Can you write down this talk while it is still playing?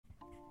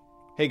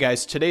Hey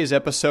guys, today's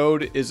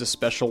episode is a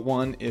special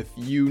one. If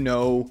you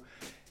know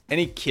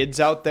any kids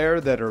out there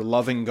that are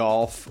loving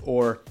golf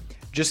or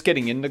just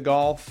getting into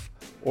golf,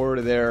 or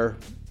they're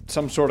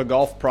some sort of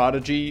golf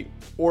prodigy,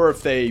 or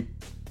if they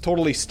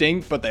totally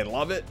stink but they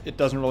love it, it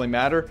doesn't really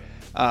matter.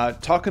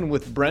 Talking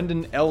with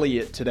Brendan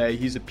Elliott today.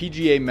 He's a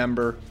PGA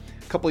member.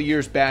 A couple of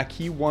years back,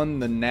 he won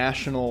the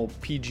National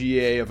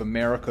PGA of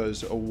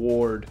America's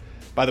award.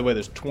 By the way,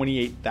 there's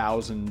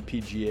 28,000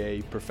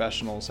 PGA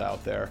professionals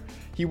out there.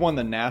 He won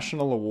the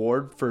national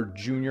award for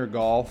junior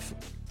golf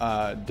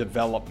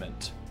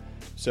development.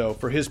 So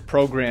for his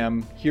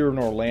program here in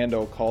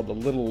Orlando called the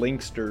Little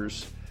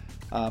Linksters,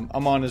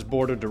 I'm on his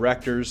board of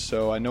directors,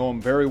 so I know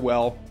him very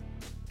well.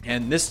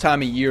 And this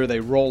time of year, they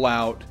roll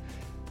out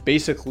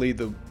basically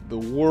the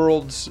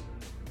world's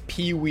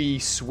Pee-wee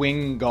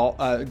swing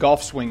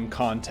golf swing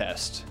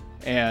contest.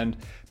 And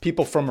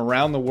people from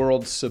around the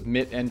world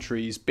submit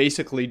entries,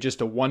 basically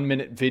just a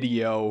 1-minute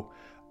video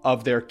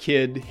of their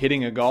kid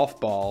hitting a golf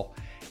ball.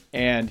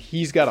 And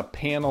he's got a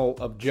panel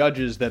of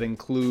judges that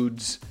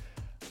includes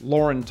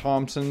Lauren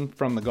Thompson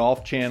from the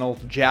Golf Channel,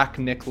 Jack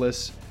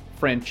Nicklaus,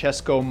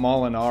 Francesco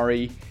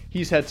Molinari.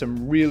 He's had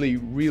some really,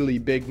 really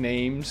big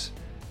names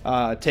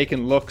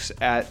taking looks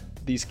at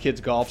these kids'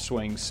 golf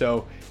swings.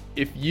 So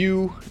if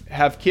you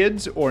have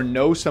kids or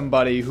know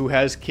somebody who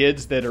has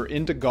kids that are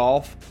into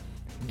golf,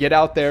 get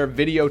out there,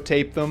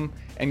 videotape them,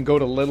 and go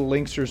to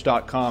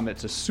littlelinksters.com.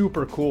 It's a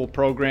super cool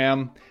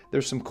program.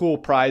 There's some cool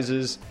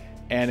prizes,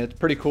 and it's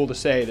pretty cool to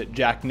say that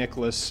Jack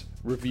Nicklaus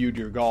reviewed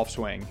your golf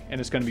swing. And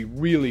it's going to be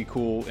really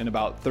cool in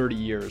about 30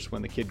 years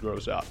when the kid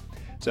grows up.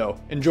 So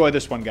enjoy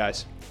this one,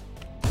 guys.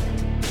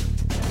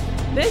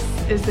 This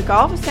is the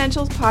Golf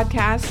Essentials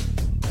Podcast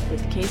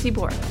with Casey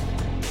Borg.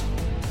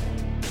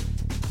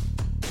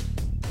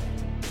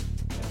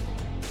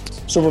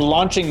 So we're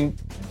launching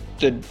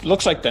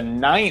looks like the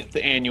 9th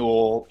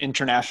annual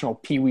International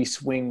Pee-wee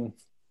Swing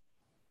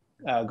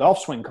golf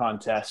swing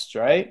contest,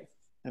 right?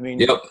 I mean,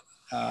 yep.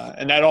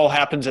 And that all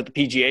happens at the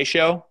PGA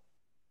show?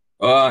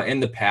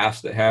 In the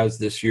past it has.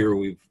 This year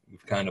we've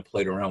kind of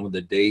played around with the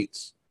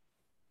dates,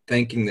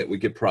 thinking that we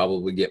could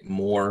probably get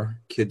more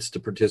kids to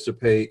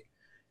participate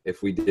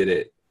if we did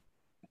it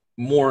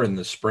more in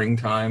the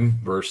springtime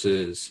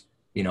versus,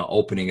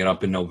 opening it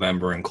up in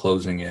November and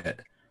closing it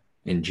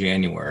in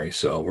January.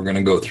 So we're going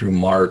to go through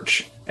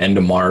end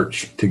of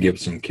March to give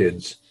some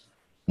kids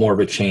more of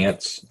a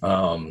chance.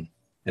 And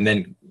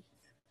then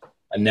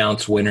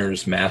announce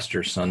winners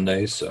Master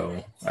Sunday.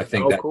 So I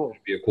think that would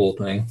be a cool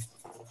thing.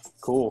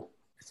 Cool.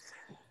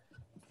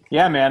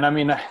 Yeah, man. I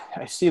mean,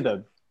 I see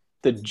the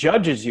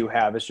judges you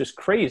have. It's just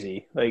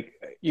crazy. Like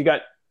you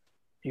got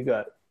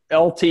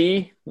LT,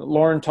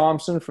 Lauren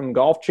Thompson from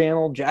Golf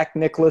Channel, Jack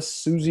Nicklaus,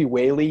 Susie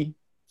Whaley,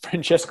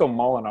 Francesco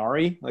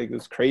Molinari. Like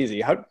it's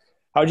crazy.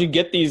 How'd you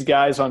get these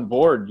guys on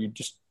board? You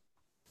just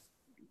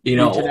reach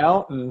it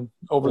out and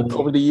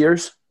over the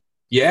years?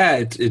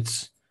 Yeah,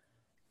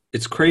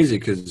 it's crazy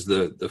because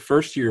the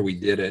first year we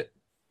did it,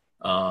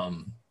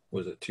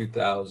 was it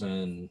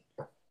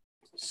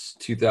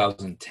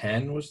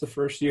 2010 was the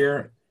first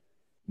year.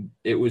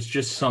 It was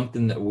just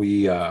something that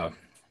we, and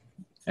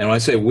when I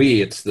say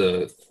we, it's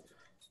the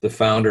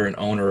founder and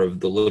owner of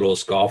The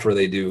Littlest Golfer.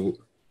 They do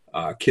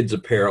kids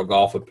apparel,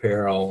 golf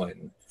apparel,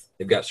 and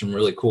they've got some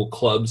really cool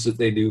clubs that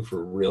they do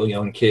for real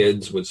young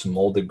kids with some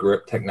molded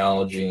grip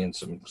technology and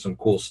some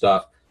cool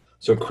stuff.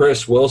 So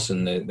Chris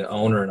Wilson, the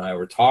owner, and I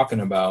were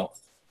talking about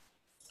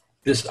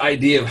this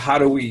idea of how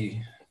do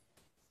we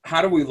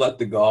let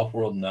the golf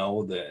world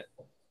know that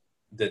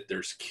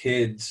there's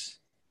kids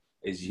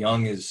as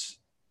young as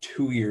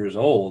 2 years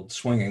old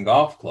swinging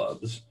golf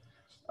clubs.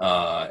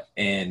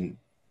 And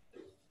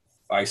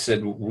I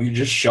said, we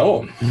just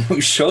show them.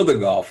 We show the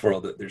golf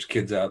world that there's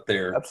kids out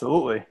there.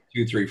 Absolutely.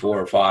 2, 3,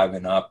 4, or 5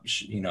 and up,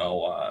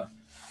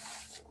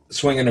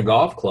 swinging a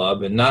golf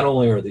club. And not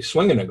only are they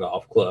swinging a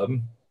golf club,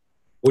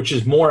 which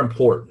is more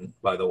important,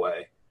 by the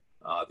way,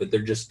 that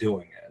they're just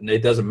doing it. And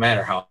it doesn't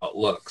matter how it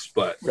looks,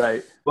 but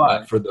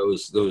for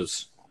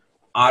those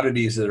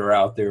oddities that are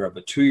out there of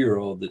a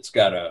 2-year-old that's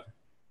got a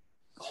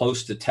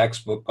close to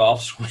textbook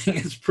golf swing,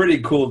 it's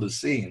pretty cool to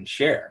see and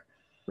share.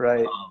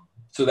 Right.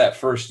 So that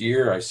first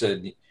year I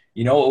said,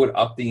 what would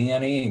up the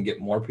ante and get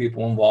more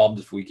people involved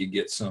if we could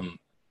get some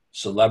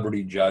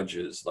celebrity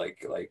judges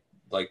like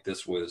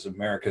this was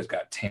America's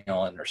Got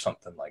Talent or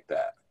something like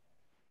that.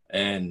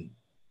 And,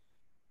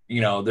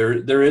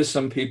 there is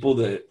some people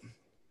that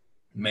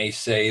may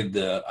say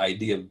the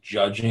idea of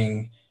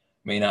judging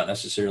may not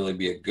necessarily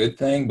be a good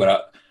thing,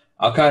 but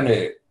I'll kind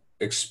of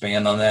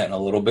expand on that in a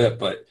little bit.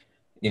 But,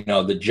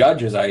 the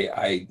judges,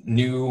 I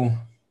knew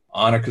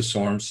Annika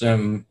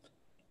Sorenstam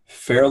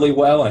fairly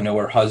well. I know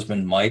her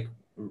husband, Mike,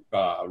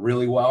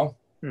 really well.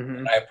 Mm-hmm.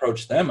 And I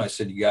approached them. I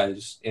said, you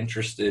guys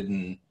interested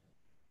in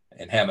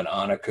having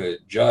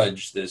Annika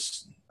judge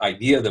this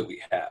idea that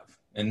we have?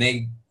 And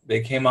they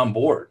came on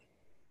board.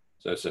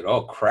 So I said,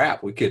 oh,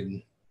 crap, we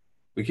could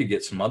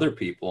get some other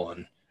people.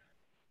 And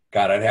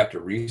God, I'd have to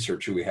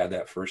research who we had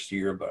that first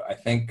year, but I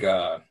think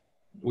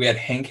we had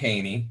Hank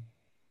Haney,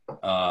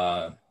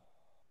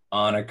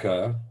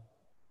 Annika,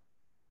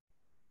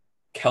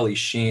 Kelly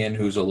Sheehan,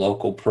 who's a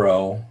local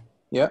pro.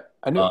 Yeah,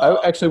 I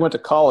actually went to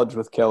college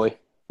with Kelly.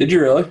 Did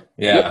you really?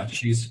 Yeah, Yep.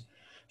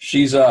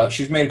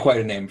 she's made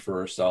quite a name for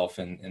herself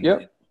in the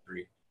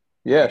industry.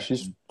 Yeah,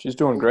 she's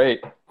doing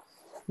great.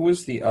 Who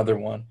was the other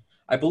one?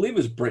 I believe it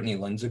was Brittany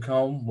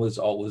Lincecum was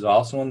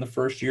also in the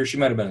first year. She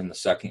might have been in the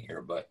second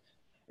year, but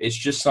it's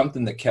just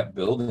something that kept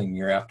building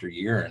year after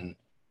year. And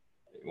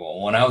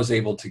when I was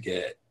able to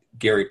get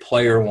Gary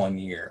Player one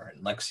year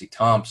and Lexi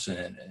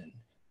Thompson and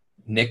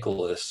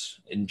Nicholas,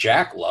 and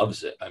Jack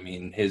loves it. I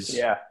mean, his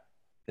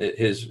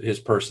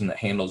person that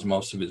handles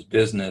most of his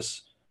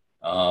business,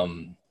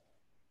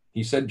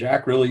 he said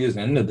Jack really is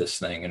into this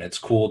thing, and it's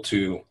cool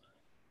to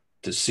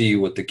see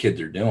what the kids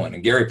are doing.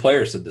 And Gary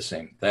Player said the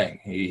same thing.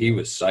 He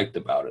was psyched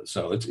about it.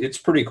 So it's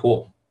pretty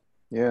cool.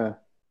 Yeah,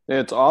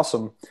 it's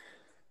awesome.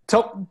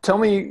 Tell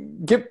me,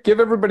 give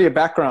everybody a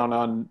background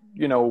on,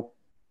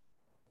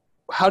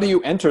 how do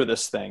you enter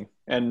this thing,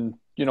 and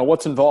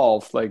what's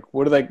involved? Like,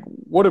 what do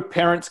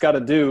parents got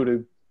to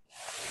do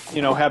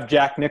to, have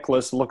Jack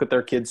Nicklaus look at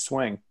their kids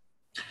swing?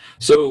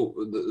 So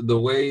the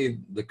way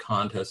the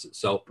contest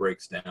itself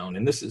breaks down,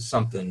 and this is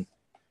something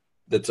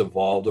that's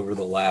evolved over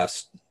the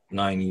last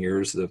 9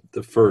 years.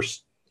 The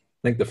first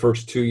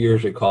 2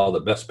 years we called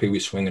it Best Pee Wee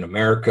Swing in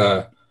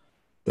America.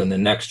 Then the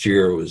next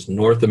year it was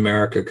North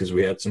America, because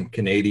we had some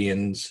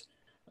Canadians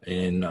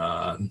and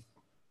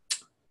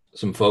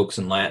some folks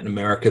in Latin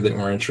America that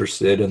were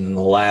interested. And then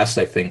the last,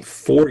 I think,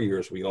 4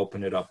 years we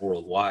opened it up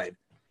worldwide,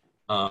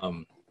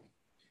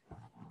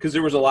 because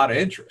there was a lot of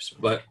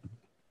interest. But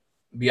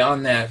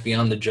beyond that,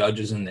 beyond the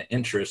judges and the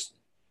interest,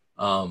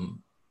 how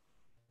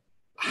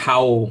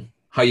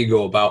you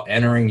go about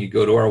entering, you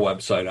go to our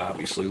website,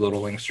 obviously,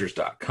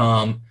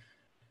 littlewingsters.com,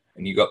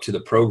 and you go up to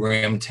the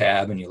program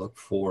tab and you look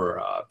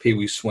for Pee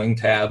Wee Swing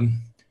tab,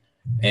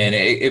 and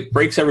it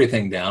breaks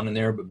everything down in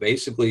there. But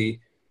basically,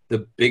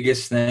 the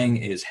biggest thing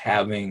is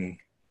having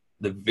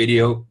the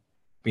video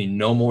be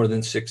no more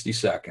than 60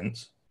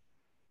 seconds.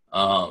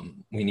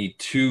 We need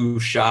 2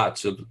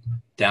 shots of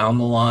down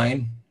the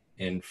line,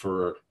 and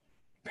for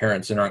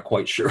parents that aren't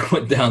quite sure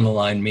what down the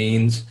line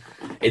means,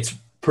 it's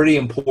pretty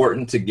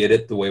important to get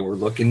it the way we're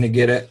looking to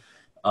get it.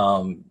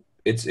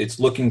 It's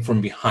looking from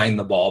behind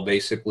the ball,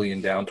 basically,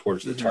 and down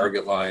towards the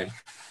target line.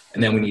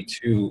 And then we need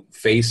 2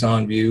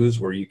 face-on views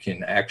where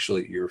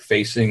you're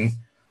facing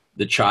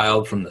the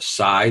child from the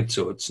side.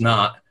 So it's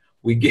not,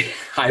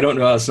 I don't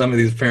know how some of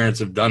these parents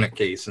have done it,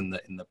 Case, in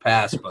the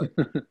past, but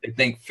they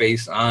think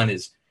face-on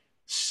is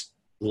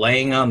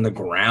laying on the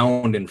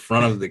ground in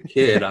front of the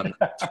kid on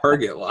the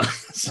target line.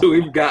 So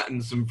we've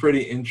gotten some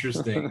pretty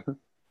interesting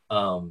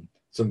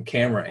some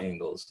camera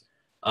angles.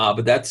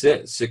 But that's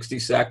it. 60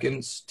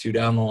 seconds, 2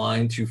 down the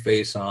line, 2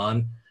 face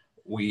on.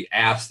 We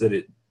ask that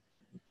it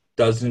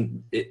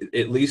doesn't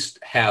at least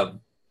have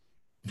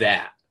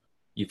that.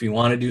 If you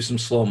want to do some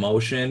slow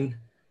motion,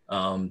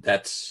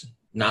 that's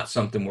not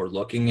something we're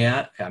looking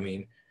at. I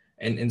mean,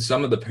 and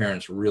some of the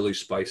parents really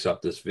spice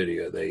up this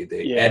video. They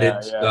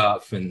edit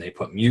stuff and they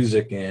put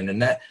music in,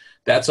 and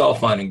that's all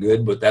fine and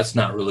good, but that's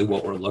not really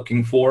what we're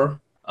looking for.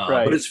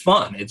 Right. But it's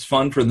fun. It's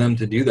fun for them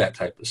to do that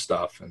type of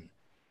stuff. And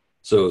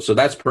so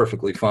that's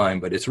perfectly fine,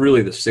 but it's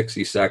really the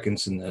 60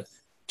 seconds and the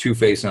 2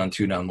 face on,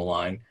 2 down the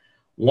line.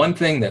 One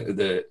thing that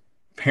the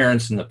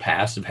parents in the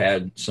past have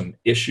had some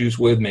issues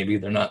with, maybe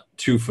they're not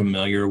too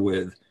familiar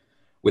with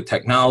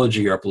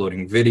technology or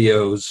uploading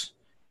videos.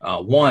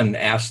 One,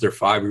 ask their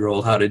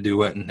 5-year-old how to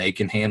do it, and they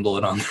can handle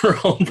it on their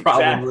own,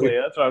 probably.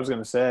 Exactly. That's what I was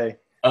going to say.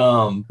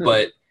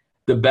 But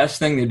the best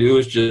thing to do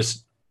is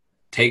just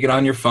take it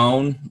on your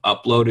phone,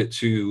 upload it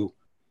to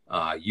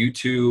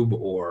YouTube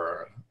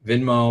or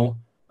Venmo,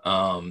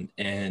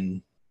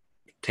 and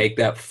take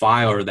that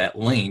file or that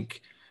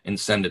link and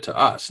send it to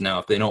us. Now,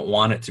 if they don't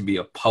want it to be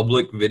a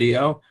public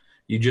video,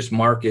 you just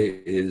mark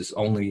it as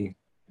only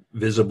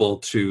visible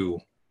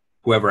to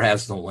whoever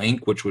has the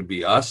link, which would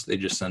be us. They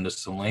just send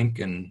us the link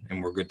and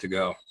we're good to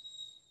go.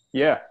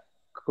 Yeah.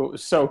 Cool.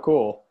 So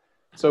cool.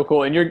 So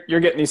cool. And you're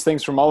getting these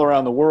things from all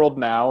around the world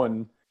now,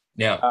 and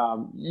yeah,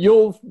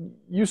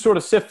 you sort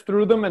of sift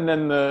through them, and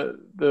then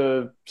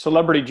the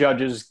celebrity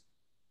judges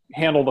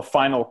handle the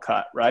final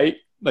cut, right?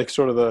 Like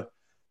sort of the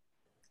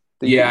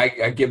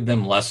I give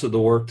them less of the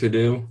work to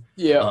do.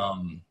 Yeah.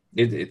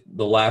 The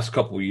last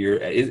couple of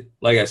years,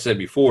 like I said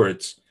before,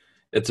 it's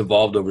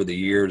evolved over the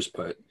years,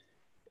 but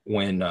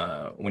when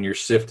you're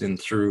sifting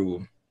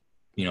through,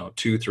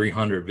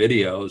 200-300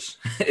 videos,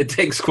 it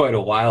takes quite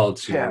a while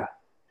to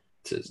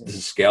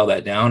scale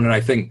that down. And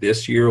I think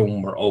this year,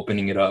 when we're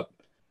opening it up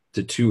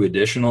to 2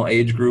 additional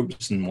age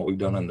groups than what we've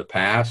done in the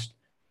past,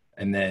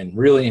 and then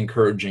really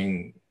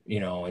encouraging,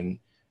 in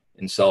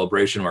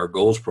celebration of our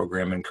goals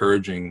program,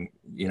 encouraging,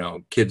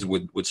 kids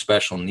with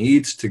special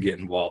needs to get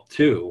involved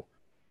too,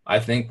 I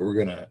think we're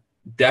going to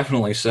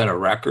definitely set a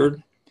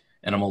record.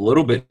 And I'm a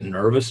little bit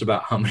nervous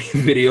about how many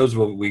videos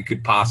we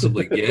could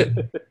possibly get.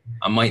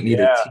 I might need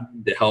a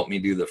team to help me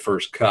do the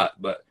first cut,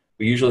 but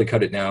we usually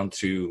cut it down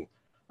to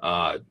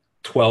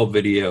 12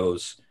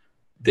 videos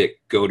that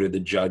go to the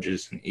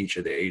judges in each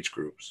of the age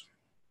groups.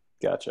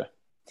 Gotcha.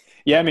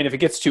 Yeah, I mean, if it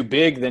gets too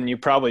big, then you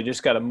probably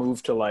just got to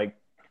move to like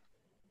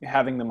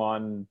having them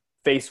on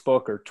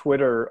Facebook or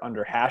Twitter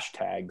under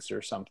hashtags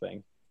or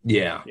something.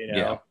 Yeah, you know?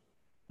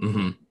 yeah.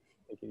 Mm-hmm.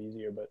 Make it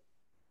easier, but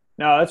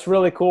no, that's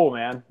really cool,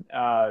 man.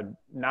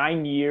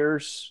 9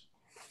 years,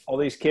 all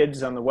these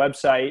kids on the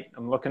website.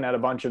 I'm looking at a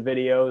bunch of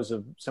videos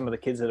of some of the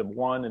kids that have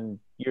won in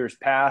years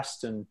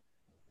past, and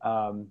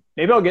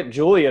maybe I'll get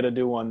Julia to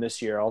do one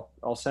this year.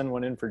 I'll send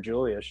one in for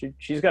Julia.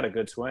 She's got a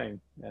good swing.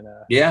 And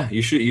yeah,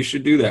 you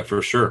should do that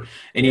for sure.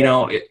 And you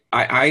know,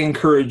 I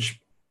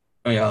encourage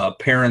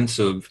parents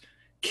of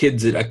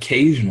kids that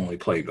occasionally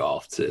play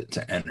golf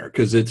to enter,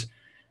 because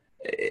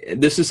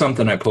this is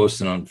something I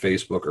posted on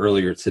Facebook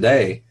earlier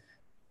today.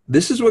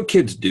 This is what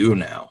kids do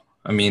now.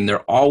 I mean,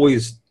 they're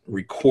always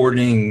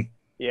recording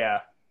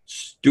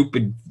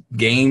stupid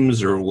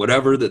games or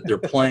whatever that they're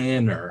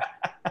playing,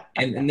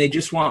 and they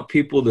just want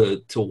people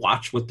to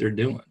watch what they're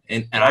doing.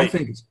 And right.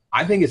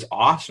 I think it's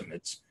awesome.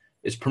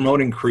 It's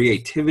promoting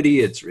creativity.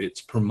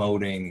 It's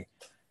promoting,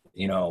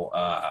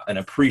 an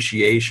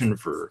appreciation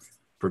for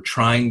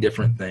trying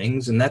different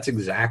things. And that's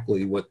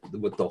exactly what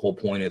the whole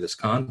point of this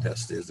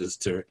contest is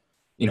to,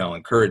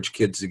 encourage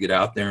kids to get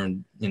out there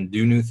and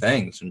do new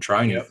things and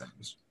try new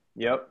things.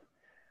 Yep.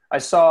 I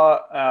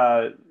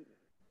saw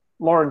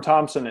Lauren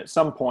Thompson at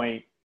some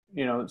point,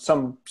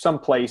 some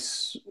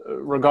place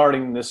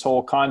regarding this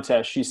whole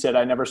contest. She said,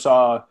 I never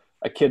saw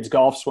a kid's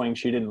golf swing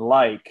she didn't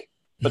like,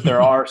 but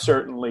there are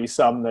certainly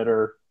some that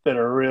are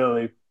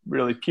really,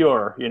 really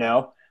pure,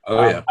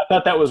 Oh yeah. I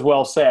thought that was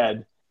well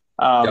said.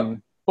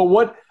 But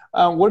what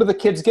do the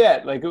kids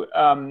get? Like,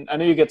 I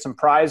know you get some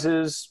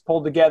prizes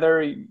pulled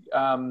together.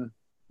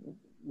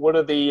 What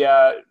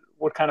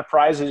kind of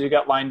prizes you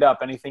got lined up?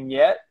 Anything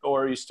yet,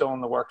 or are you still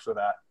in the works with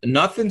that?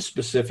 Nothing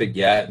specific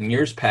yet. In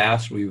years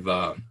past, we've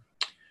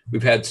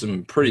had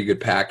some pretty good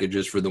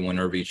packages for the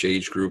winner of each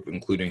age group,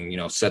 including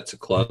sets of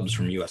clubs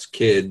from U.S.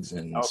 Kids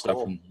and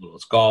stuff from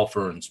Littlest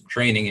Golfer, and some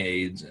training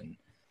aids and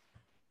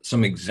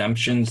some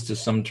exemptions to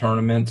some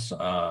tournaments.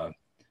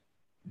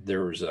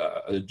 There was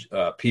a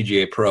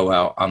PGA Pro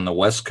out on the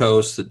West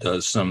Coast that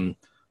does some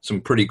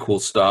pretty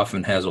cool stuff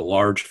and has a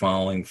large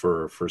following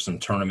for some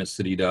tournaments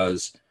that he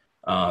does,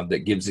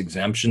 that gives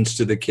exemptions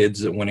to the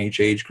kids that win each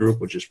age group,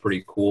 which is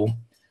pretty cool.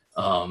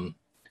 But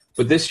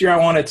this year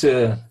I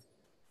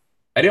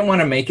didn't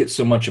want to make it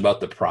so much about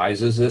the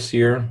prizes this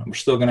year. I'm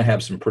still going to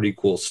have some pretty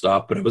cool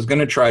stuff, but I was going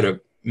to try to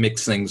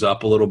mix things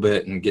up a little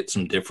bit and get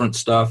some different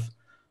stuff.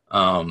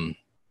 And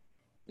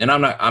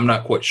I'm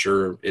not quite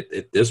sure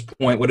at this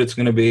point what it's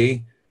going to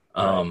be.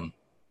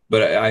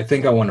 But I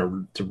think I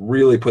want to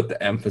really put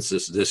the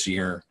emphasis this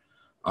year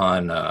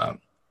on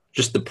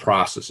just the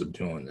process of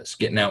doing this,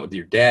 getting out with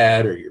your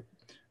dad or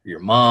your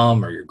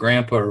mom or your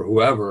grandpa or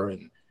whoever,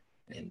 and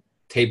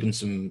taping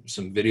some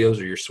videos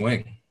of your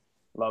swing.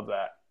 Love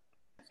that.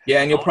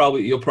 Yeah, and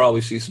you'll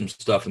probably see some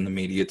stuff in the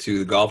media too.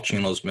 The Golf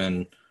Channel's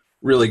been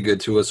really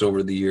good to us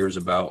over the years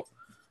about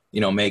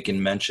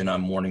making mention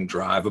on Morning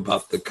Drive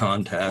about the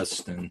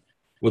contest, and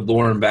with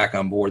Lauren back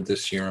on board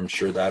this year, I'm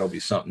sure that'll be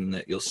something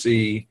that you'll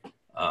see.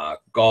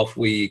 Golf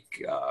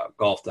Week,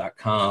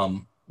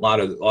 golf.com, a lot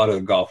of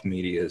the golf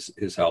media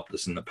has helped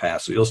us in the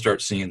past, so you'll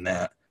start seeing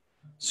that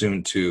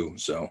soon too.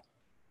 So,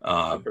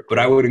 but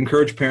I would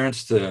encourage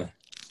parents to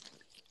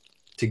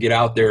get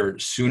out there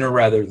sooner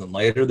rather than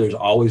later. There's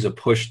always a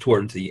push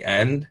towards the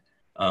end,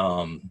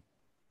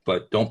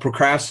 but don't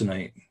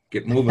procrastinate.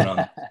 Get moving on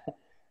it.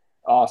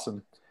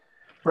 Awesome.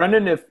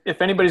 Brendan,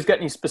 if anybody's got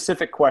any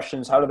specific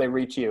questions, how do they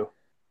reach you?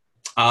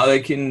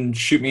 They can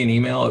shoot me an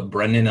email at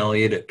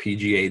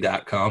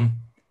brendanelliott@pga.com,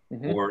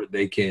 or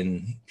they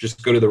can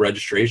just go to the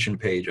registration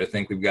page. I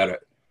think we've got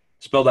it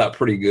spelled out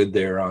pretty good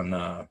there on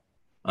our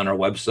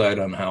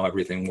website on how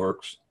everything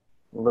works.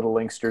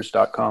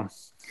 Littlelinksters.com.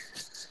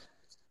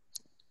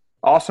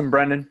 Awesome,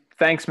 Brendan.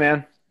 Thanks,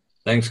 man.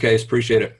 Thanks, Case. Appreciate it.